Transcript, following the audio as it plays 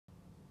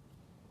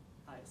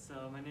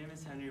So my name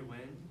is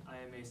Nguyen. I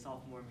am a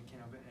sophomore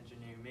mechanical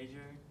engineering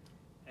major.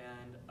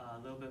 And a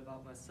little bit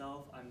about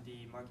myself, I'm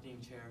the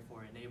marketing chair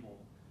for Enable.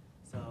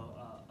 So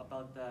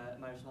about that,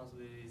 my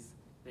responsibilities,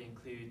 they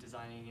include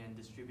designing and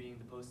distributing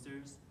the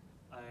posters.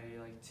 I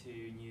like to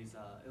use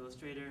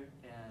Illustrator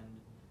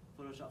and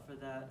Photoshop for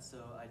that, so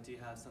I do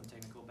have some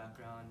technical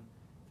background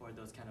for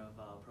those kind of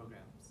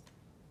programs.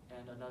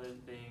 And another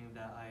thing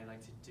that I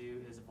like to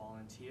do is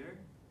volunteer.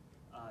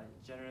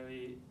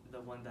 Generally, the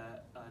one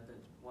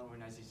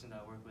organization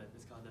that I work with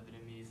is called the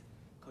Vietnamese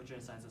Culture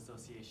and Science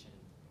Association.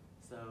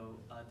 So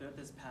throughout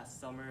this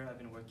past summer, I've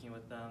been working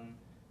with them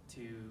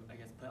to, I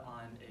guess, put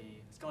on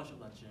a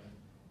scholarship luncheon,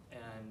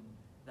 and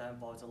that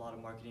involves a lot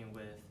of marketing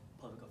with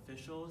public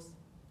officials,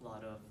 a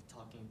lot of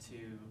talking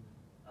to,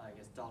 I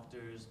guess,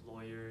 doctors,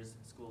 lawyers,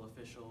 school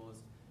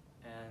officials,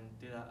 and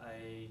through that,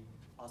 I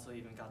also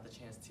even got the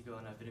chance to go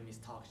on a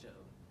Vietnamese talk show.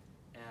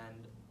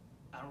 And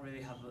I don't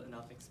really have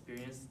enough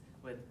experience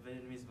with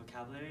Vietnamese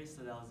vocabulary,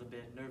 so that was a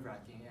bit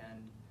nerve-wracking,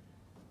 and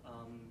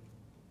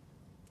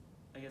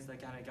I guess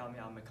that kind of got me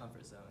out of my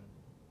comfort zone.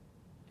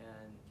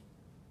 And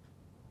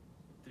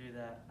through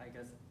that, I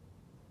guess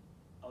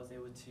I was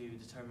able to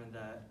determine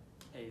that,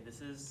 hey, this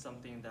is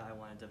something that I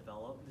want to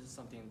develop, this is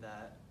something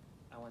that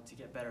I want to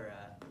get better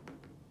at.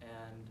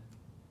 And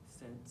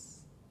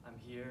since I'm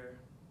here,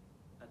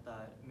 I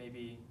thought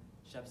maybe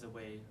SHEP's a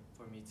way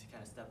for me to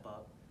kind of step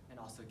up and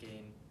also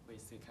gain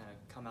ways to kind of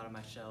come out of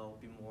my shell,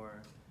 be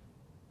more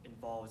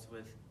involved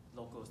with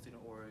local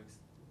student orgs,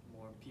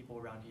 more people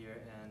around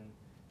here, and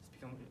just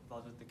become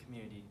involved with the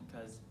community.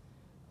 Because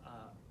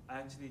I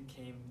actually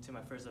came to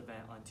my first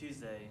event on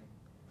Tuesday,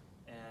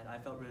 and I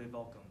felt really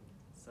welcome.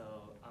 So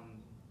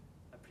I'm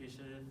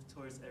appreciative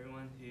towards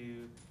everyone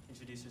who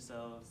introduced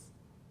yourselves,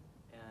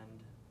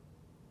 and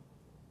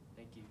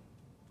thank you.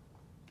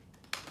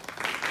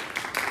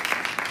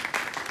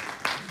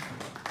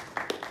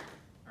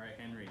 All right,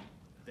 Henry,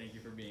 thank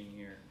you for being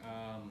here.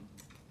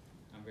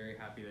 I'm very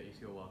happy that you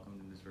feel welcomed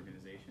in this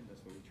organization.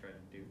 That's what we try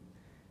to do.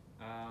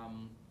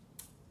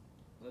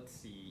 Let's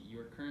see, you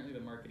are currently the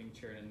marketing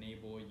chair at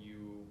Enable.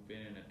 You've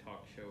been a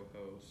talk show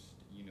host,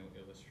 you know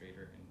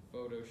Illustrator and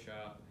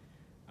Photoshop.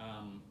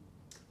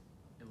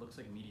 It looks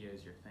like media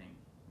is your thing,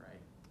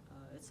 right?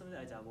 It's something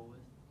that I dabble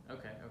with.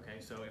 Okay,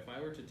 so if I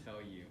were to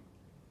tell you,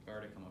 if I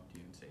were to come up to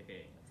you and say,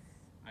 hey,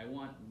 I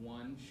want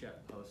one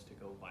SHEP post to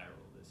go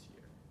viral this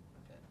year,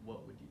 Okay.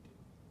 what would you do?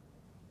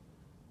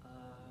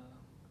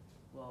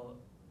 Well,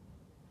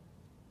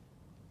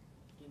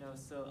 you know,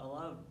 so a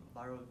lot of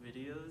viral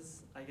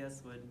videos, I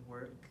guess, would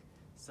work.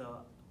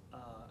 So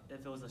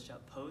if it was a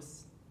SHEP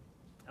post,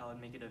 I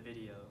would make it a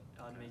video.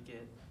 I would make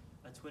it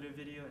a Twitter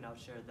video, and I would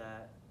share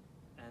that.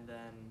 And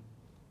then,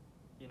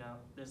 you know,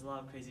 there's a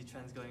lot of crazy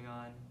trends going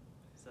on,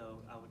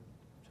 so I would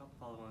try to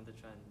follow one of the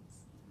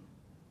trends.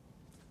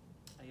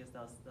 I guess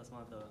that's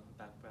one of the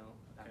backbones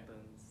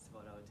to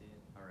what I would do.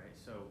 All right,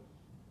 so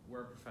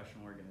we're a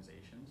professional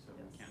organization, so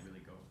we Yes. can't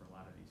really go for a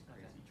lot of these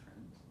crazy Okay.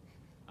 trends.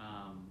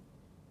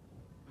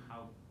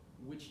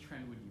 Which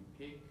trend would you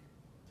pick?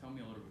 Tell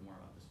me a little bit more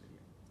about this video.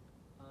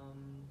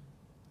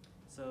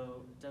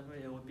 So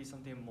definitely it would be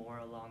something more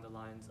along the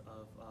lines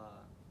of,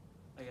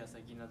 I guess,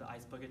 like, you know, the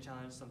Ice Bucket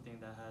Challenge, something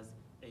that has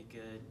a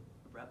good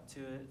rep to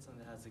it,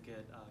 something that has a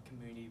good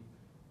community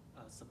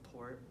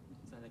support,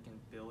 something that can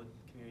build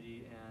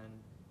community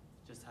and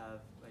just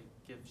have, like,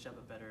 give SHEP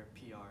a better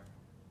PR.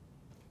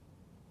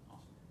 Awesome.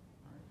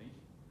 All right, thank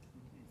you. Okay,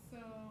 so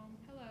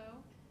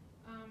hello.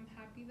 I'm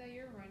happy that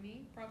you're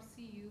running. Props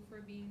to you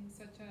for being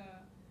such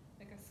a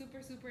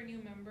super new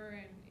member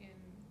and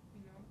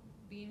you know,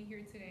 being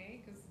here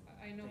today, because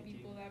I know Thank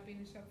people you. that have been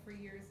in SHEP for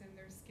years and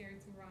they're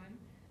scared to run.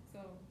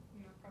 So,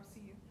 you know, props to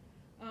you.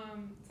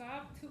 So I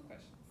have two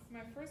questions.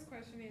 My first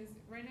question is,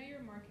 right now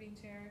you're marketing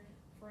chair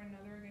for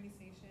another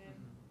organization,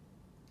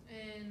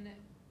 and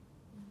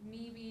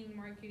me being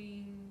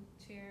marketing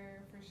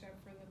chair for SHEP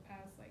for the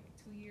past like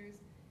 2 years,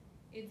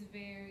 it's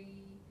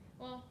very,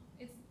 well,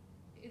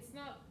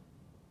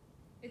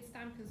 it's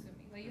time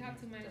consuming. Like, you have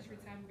to manage your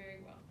time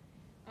very well.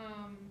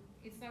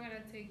 It's not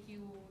gonna take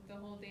you the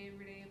whole day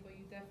every day, but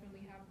you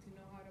definitely have to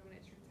know how to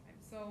manage your time.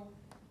 So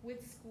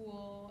with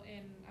school,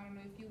 and I don't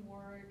know if you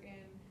work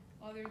and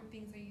other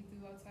things that you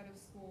do outside of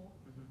school,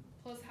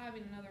 plus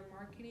having another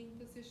marketing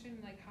position,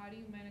 like, how do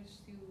you plan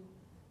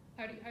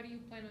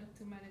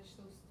to manage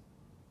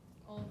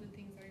all of the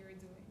things that you're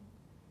doing?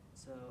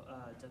 So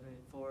definitely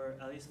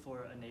at least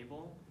for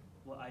Enable,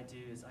 what I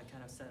do is I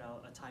kind of set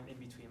out a time in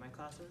between my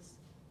classes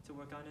to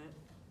work on it.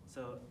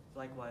 So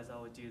likewise, I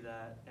would do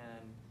that,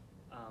 and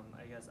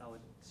I guess I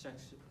would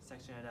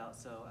section it out.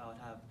 So I would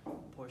have a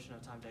portion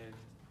of time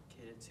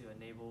dedicated to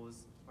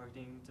Enable's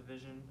marketing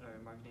division or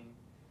marketing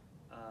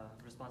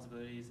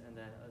responsibilities, and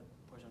then a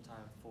portion of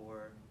time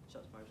for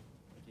SHEP's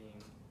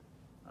marketing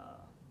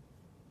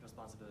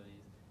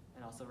responsibilities.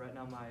 And also right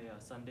now my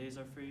Sundays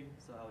are free,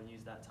 so I would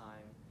use that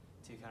time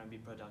to kind of be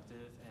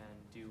productive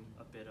and do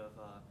a bit of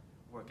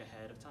work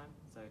ahead of time.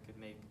 So I could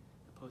make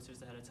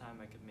posters ahead of time,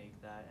 I could make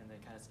that, and then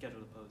kind of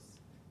schedule the posts,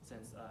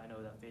 since I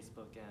know that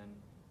Facebook and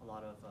a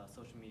lot of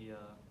social media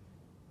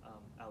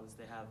outlets,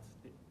 they have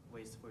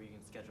ways where you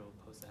can schedule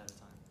posts ahead of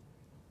time.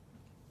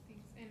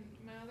 Thanks. And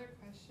my other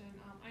question,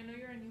 I know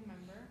you're a new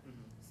member,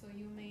 so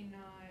you may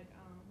not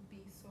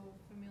be so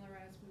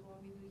familiarized with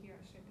what we do here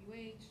at SHEP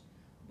UH,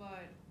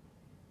 but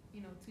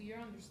to your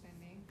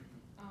understanding,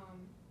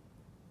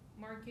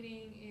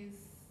 marketing is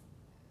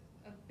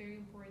a very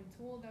important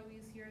tool that we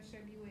use here at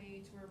SHEP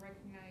UH. We're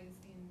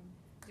recognized in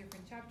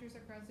different chapters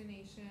across the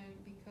nation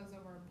because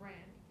of our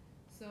brand.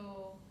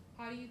 So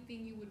how do you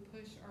think you would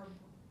push our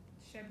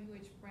SHEP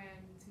UH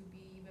brand to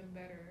be even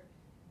better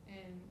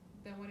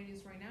than what it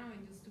is right now,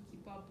 and just to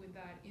keep up with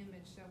that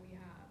image that we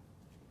have?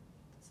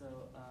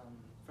 So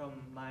from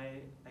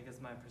my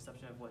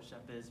perception of what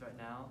SHEP is right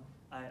now,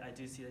 I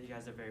do see that you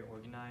guys are very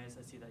organized.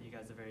 I see that you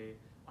guys are very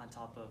on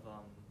top of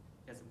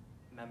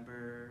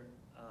member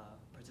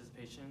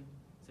participation.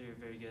 So you're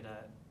very good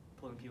at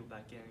pulling people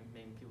back in,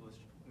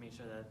 making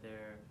sure that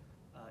they're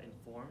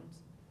informed.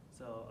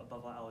 So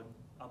above all, I would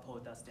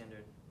uphold that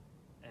standard,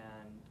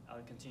 and I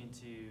would continue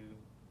to,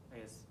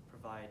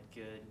 provide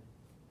good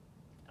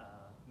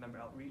member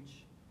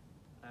outreach.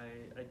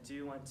 I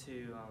do want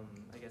to,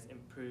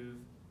 improve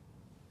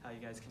how you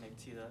guys connect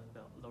to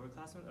the lower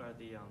classmen, or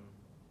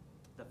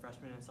the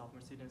freshmen and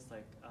sophomore students.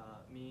 Like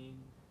me,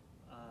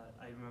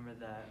 I remember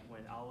that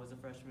when I was a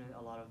freshman,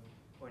 a lot of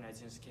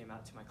organizations came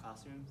out to my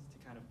classrooms to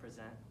kind of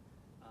present.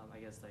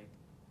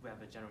 We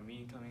have a general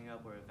meeting coming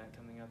up or event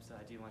coming up, so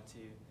I do want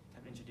to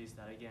kind of introduce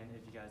that again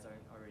if you guys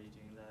aren't already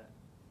doing that.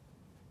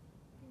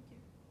 Thank you.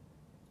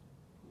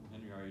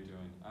 Henry, how are you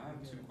doing? I have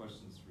two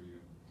questions for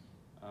you.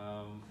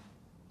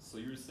 So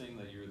you were saying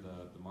that you're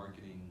the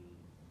marketing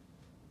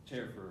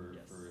chair for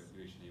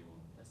UH Enable.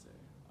 Yes, sir.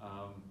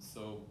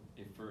 So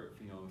if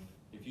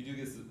you do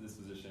get this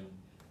position,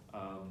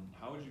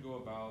 how would you go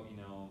about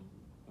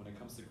when it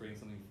comes to creating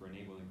something for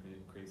Enable and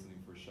creating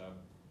something for SHEP?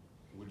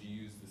 Would you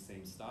use the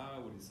same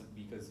style?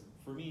 Because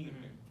for me,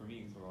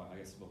 I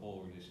guess the whole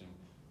organization,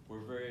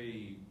 we're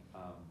very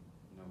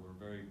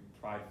we're very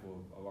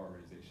prideful of our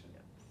organization,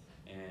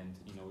 and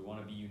we want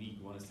to be unique,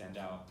 we want to stand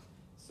out.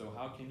 So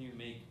how can you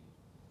make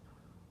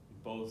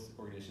both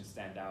organizations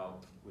stand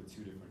out with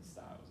two different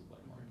styles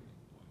of marketing?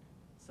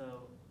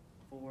 So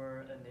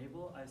for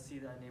Enable, I see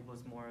that Enable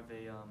is more of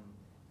a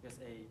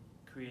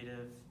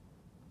creative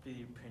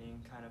 3D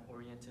printing kind of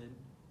oriented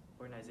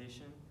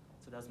organization.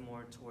 So that's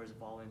more towards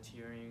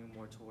volunteering,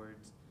 more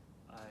towards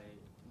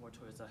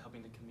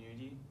helping the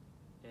community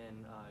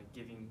and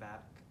giving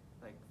back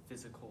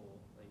physical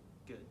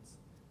goods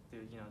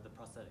through the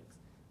prosthetics.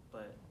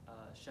 But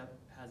SHEP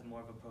has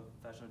more of a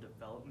professional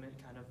development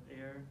kind of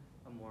air,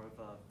 more of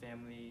a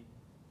family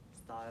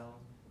style.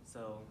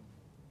 So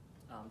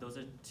those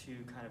are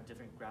two kind of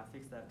different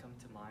graphics that come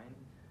to mind.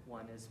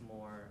 One is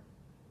more,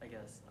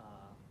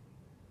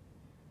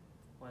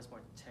 one is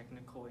more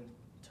technical in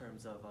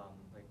terms of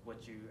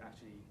what you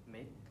actually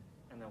make,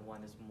 and then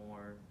one is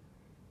more,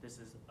 this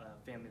is a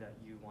family that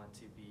you want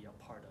to be a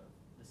part of.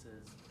 This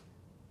is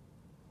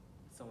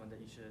someone that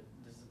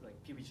this is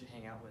people you should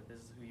hang out with.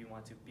 This is who you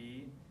want to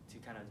be to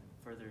kind of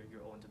further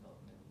your own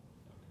development.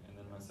 Okay, and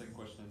then my second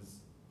question is,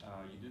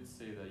 you did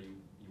say that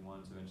you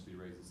wanted to eventually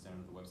raise the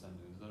standard of the website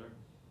and the newsletter.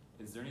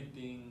 Is there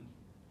anything,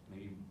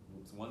 maybe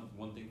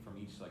one thing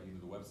from each, either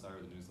the website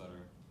or the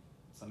newsletter,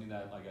 something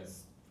that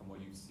from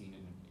what you've seen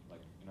in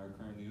our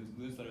current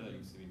newsletter that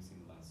you've seen in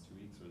the last 2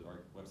 weeks, or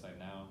our website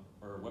now,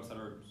 or our website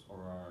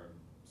or our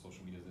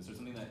social media, is there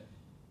something that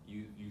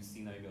you've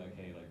seen that you'd be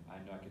hey,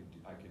 I know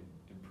I could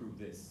improve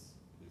this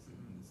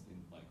in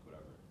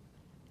whatever?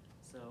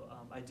 So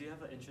I do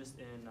have an interest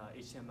in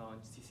HTML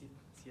and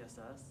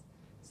CSS.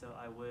 So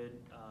I would,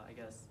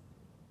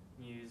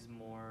 use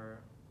more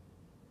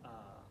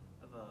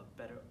of a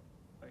better,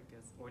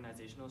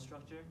 organizational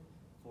structure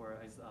for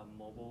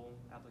mobile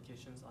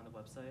applications on the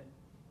website,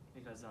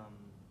 because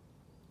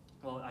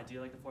I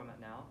do like the format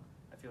now.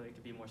 I feel it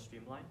could be more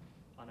streamlined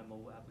on a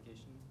mobile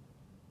application.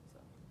 So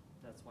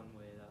that's one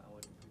way that I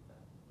would improve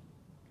that.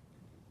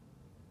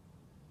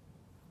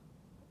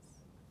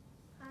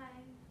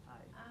 Hi.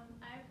 Hi.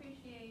 I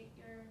appreciate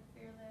your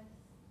fearless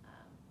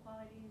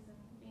qualities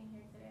and being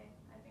here today.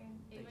 I think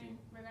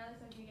regardless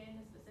of you getting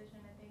this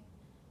position, I think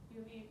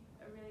you'll be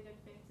a really good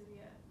fit to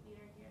be a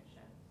leader here at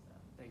SHEP. So.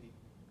 Thank you.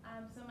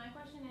 So my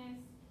question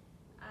is,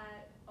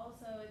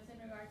 also it's in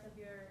regards of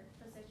your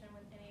position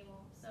with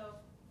Enable.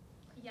 So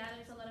yeah,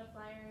 there's a lot of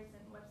flyers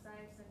and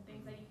websites and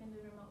things that you can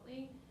do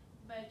remotely,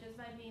 but just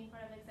by being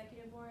part of the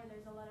executive board,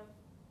 there's a lot of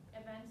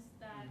events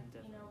that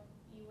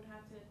you would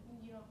have to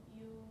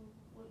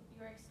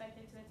you're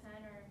expected to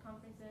attend, or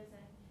conferences,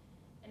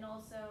 and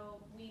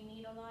also we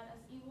need a lot as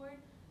e-board.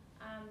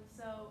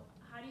 So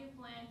how do you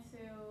plan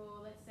to,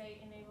 let's say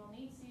Enable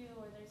needs you,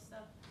 or there's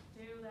stuff to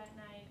do that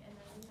night, and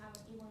then we have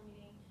an e-board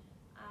meeting.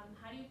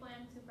 How do you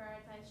plan to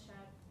prioritize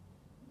SHEP,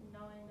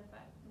 knowing the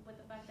fact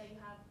that you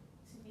have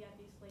to be at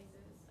these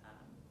places,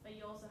 but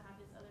you also have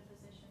this other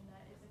position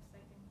that is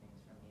expecting things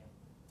from you?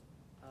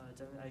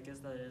 Definitely, I guess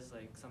that is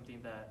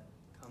something that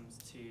comes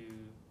to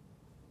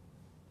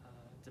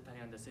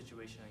depending on the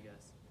situation, I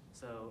guess.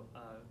 So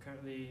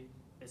currently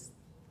it's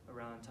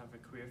around time for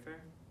career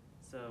fair.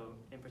 So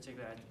in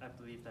particular, I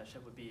believe that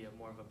SHEP would be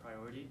more of a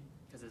priority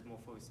because it's more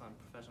focused on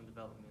professional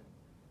development.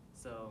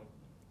 So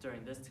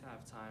during this kind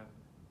of time,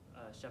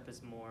 SHEP is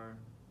gonna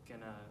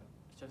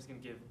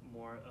give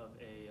more of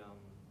a,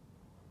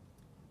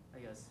 I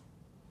guess,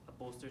 a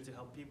bolster to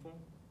help people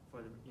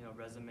for the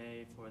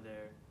resume, for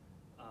their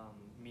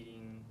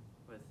meeting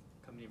with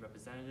company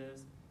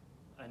representatives.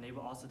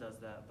 Enable also does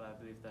that, but I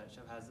believe that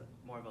SHEP has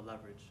more of a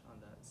leverage on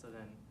that. So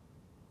then,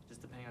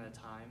 just depending on the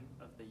time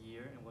of the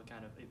year and what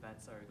kind of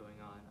events are going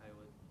on, I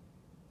would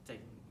take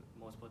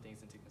multiple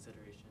things into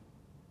consideration.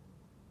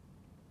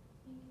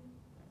 Thank you.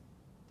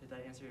 Did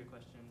that answer your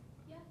question?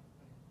 Yeah.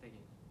 Okay, thank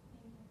you.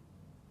 Thank you.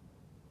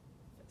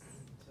 Yes.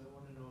 So I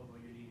want to know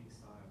about your leading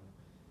style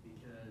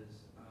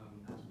because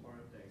as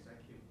part of the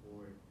executive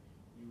board,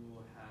 you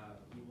will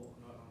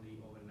not only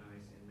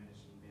organize and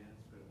manage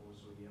events, but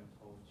also you have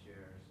 12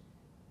 chairs,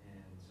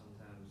 and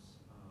sometimes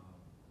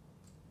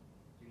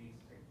you need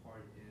to take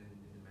part in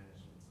the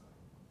management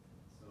side.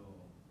 So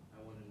I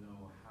want to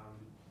know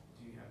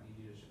do you have any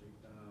leadership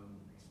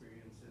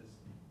experiences,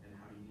 and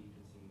how do you lead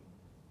the team?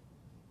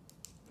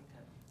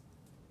 Okay.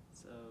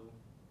 So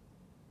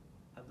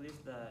I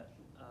believe that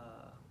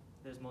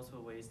there's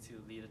multiple ways to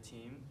lead a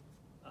team.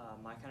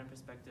 My kind of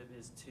perspective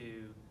is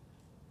to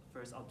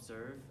first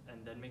observe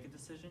and then make a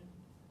decision.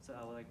 So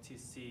I would like to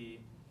see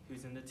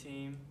who's in the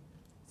team,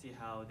 see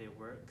how they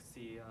work,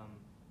 see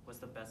what's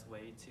the best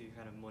way to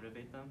kind of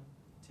motivate them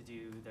to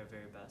do their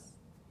very best.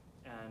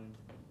 And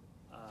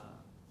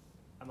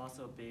I'm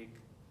also a big,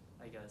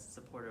 I guess,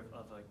 supporter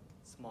of like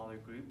smaller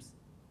groups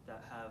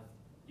that have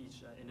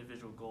each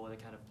individual goal to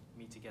kind of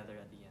meet together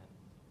at the end.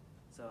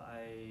 So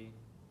I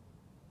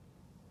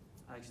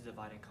actually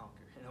divide and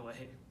conquer in a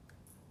way.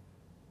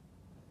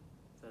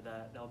 So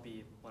that'll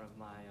be one of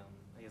my,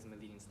 I guess, my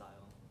leading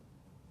style.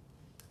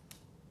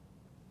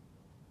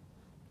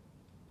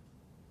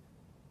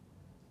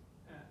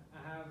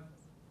 I have,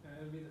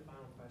 it'll be the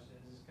final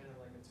question. This is kind of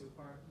like a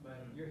two-part,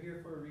 but you're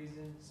here for a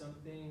reason.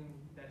 Something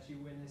that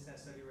you witnessed at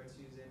Study Red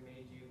Tuesday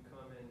made you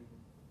come and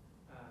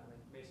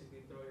like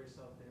basically throw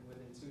yourself in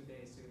within 2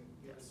 days to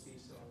give a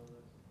speech to all of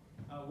us.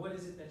 What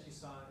is it that you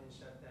saw in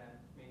SHEP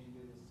that made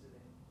you do this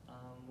today?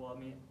 Well, I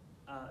mean,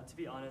 to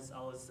be honest,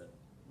 I was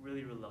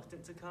really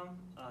reluctant to come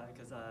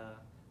because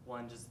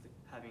one, just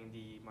having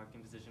the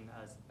marketing position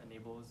as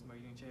Enable's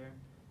marketing chair,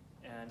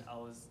 and I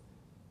was,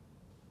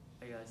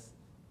 I guess,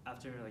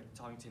 after like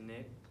talking to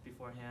Nick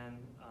beforehand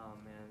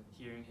and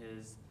hearing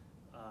his,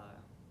 I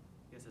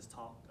guess his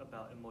talk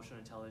about emotional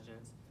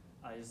intelligence,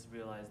 I just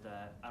realized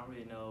that I don't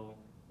really know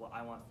what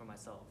I want for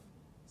myself.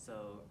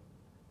 So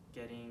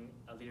getting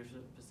a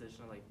leadership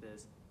position like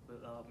this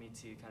would allow me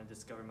to kind of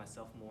discover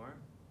myself more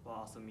while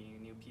also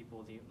meeting new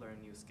people,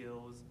 learn new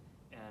skills,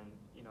 and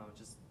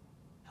just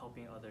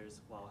helping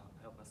others while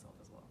I help myself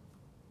as well.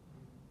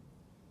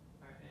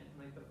 All right, and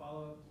like the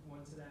follow-up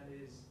one to that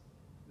is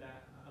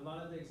that a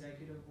lot of the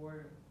executive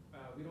board,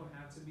 we don't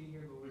have to be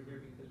here, but we're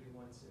here because we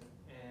want to.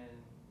 And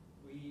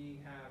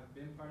we have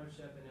been part of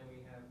SHEP, and then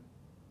we have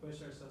pushed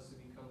ourselves to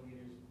become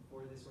leaders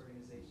for this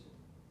organization.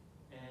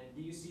 And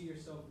do you see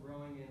yourself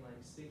growing and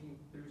like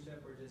sticking through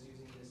SHEP, or just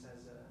using this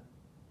as a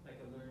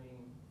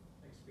learning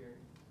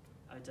experience?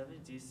 I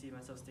definitely do see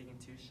myself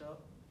sticking to SHEP.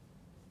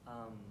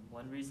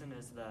 One reason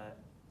is that,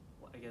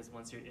 I guess,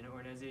 once you're in an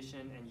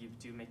organization and you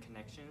do make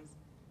connections,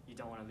 you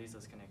don't want to lose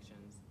those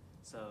connections.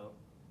 So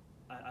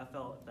I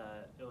felt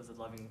that it was a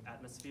loving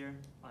atmosphere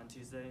on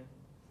Tuesday,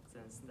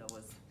 since that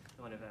was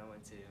the one event I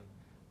went to.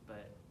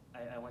 But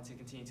I want to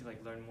continue to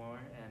like learn more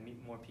and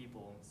meet more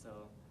people.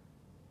 So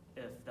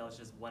if that was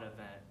just one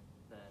event,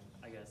 then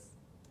I guess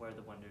where are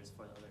the wonders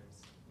for the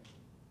others?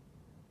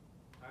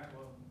 All right,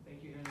 well,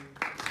 thank you,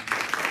 Henry.